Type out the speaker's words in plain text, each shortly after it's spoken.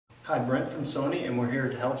Hi, Brent from Sony, and we're here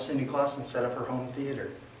to help Cindy Klassen set up her home theater.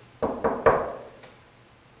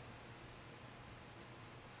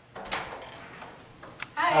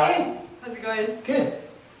 Hi. How's it going? Good.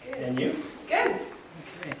 Good. And you? Good.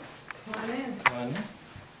 Okay. Come on in. Come on in.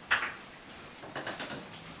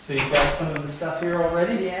 So you've got some of the stuff here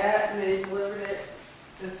already? Yeah, they delivered it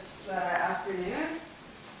this afternoon.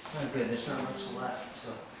 Oh, good. There's not much left,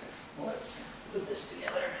 so let's put this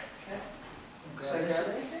together. Okay. Grab Should I this.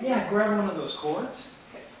 grab anything? Yeah, grab one of those cords.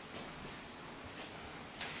 Okay.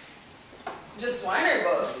 Just one or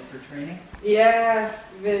both? For training? Yeah,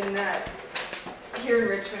 been here in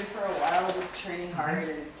Richmond for a while, just training hard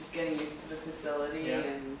and just getting used to the facility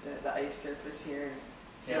and the ice surface here.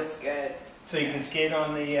 Feels good. So you can skate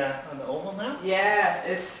on the oval now? Yeah,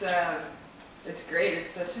 it's great.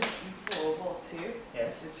 It's such a beautiful oval too.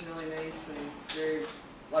 Yes. It's really nice and there's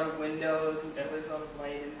a lot of windows and so there's a lot of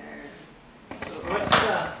light in there. So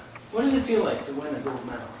What does it feel like to win a gold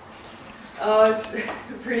medal? oh, it's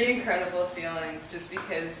a pretty incredible feeling just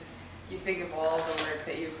because you think of all the work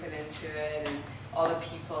that you put into it and all the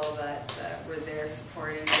people that were there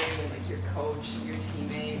supporting you, and like your coach and your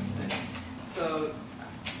teammates. And so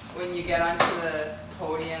when you get onto the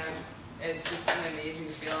podium, it's just an amazing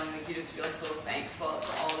feeling. Like you just feel so thankful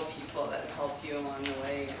to all the people that helped you along the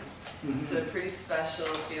way. And it's a pretty special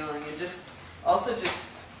feeling, and just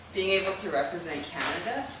being able to represent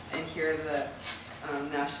Canada and hear the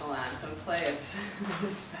national anthem play. It's a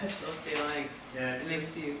really special feeling. Yeah, it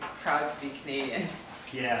makes you proud to be Canadian.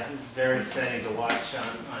 Yeah, it's very exciting to watch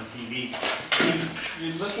on TV.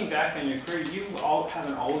 You're looking back on your career, you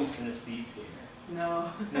haven't always been a speed skater.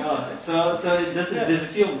 No. No. So does it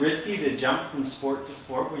feel risky to jump from sport to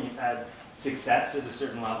sport when you've had success at a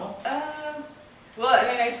certain level? Well,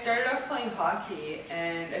 I mean, I started off playing hockey,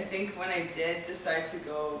 and I think when I did decide to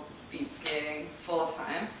go speed skating full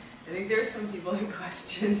time, I think there were some people who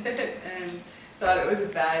questioned it and thought it was a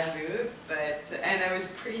bad move, and I was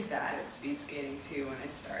pretty bad at speed skating too when I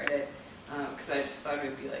started, because I just thought it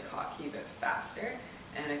would be like hockey but faster,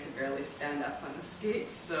 and I could barely stand up on the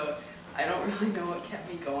skates, so I don't really know what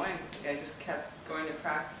kept me going. I just kept going to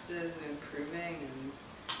practices and improving, and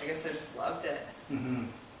I guess I just loved it. Mm-hmm.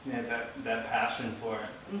 Yeah, that passion for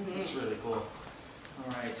it. Mm-hmm. It's really cool.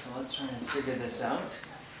 All right, so let's try and figure this out.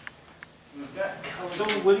 So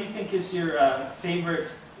what do you think is your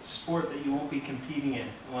favorite sport that you won't be competing in,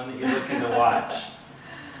 the one that you're looking to watch?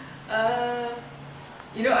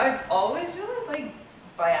 You know, I've always really liked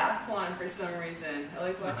biathlon for some reason. I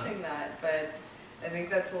like watching that, but I think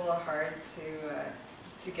that's a little hard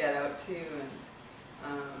to get out to,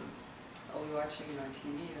 and I'll be watching it on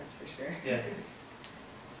TV, that's for sure. Yeah.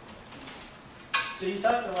 So you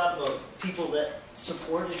talked a lot about people that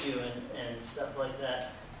supported you and stuff like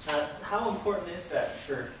that. How important is that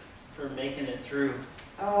for making it through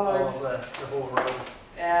the whole road?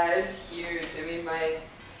 Yeah, it's huge. I mean, my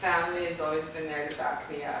family has always been there to back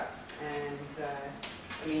me up, and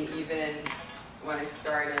I mean, even when I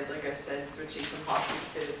started, like I said, switching from hockey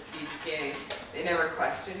to speed skating, they never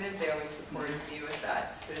questioned it. They always supported me with that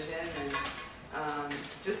decision, and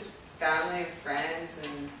just family and friends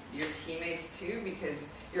and your teammates too,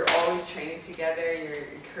 because you're always training together, you're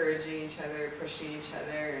encouraging each other, pushing each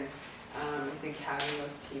other, and I think having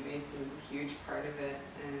those teammates is a huge part of it.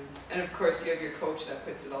 And of course you have your coach that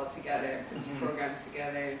puts it all together, puts programs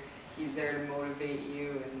together, and he's there to motivate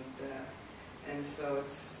you, and so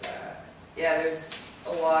it's yeah, there's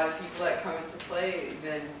a lot of people that come into play,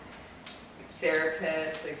 even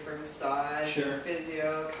therapists, like for massage, and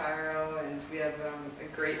physio, chiro, and we have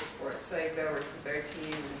a great sports psych that works with our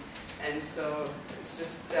team, and so it's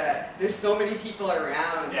just that there's so many people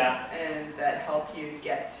around and that help you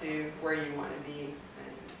get to where you want to be,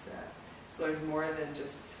 and so there's more than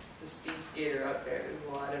just the speed skater out there. There's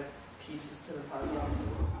a lot of pieces to the puzzle.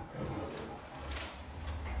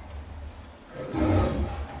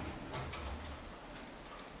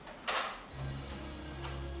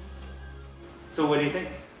 So what do you think?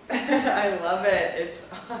 I love it. It's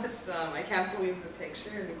awesome. I can't believe the picture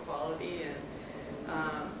and the quality, and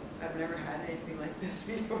I've never had anything like this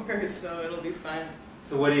before, so it'll be fun.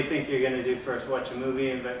 So what do you think you're going to do first? Watch a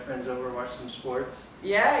movie, invite friends over, watch some sports?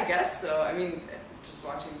 Yeah, I guess so. I mean, just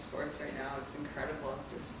watching sports right now, it's incredible.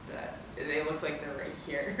 Just they look like they're right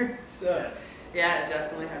here. So yeah,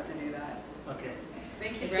 definitely have to do that. Okay.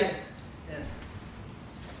 Thank you, Brent. Yeah.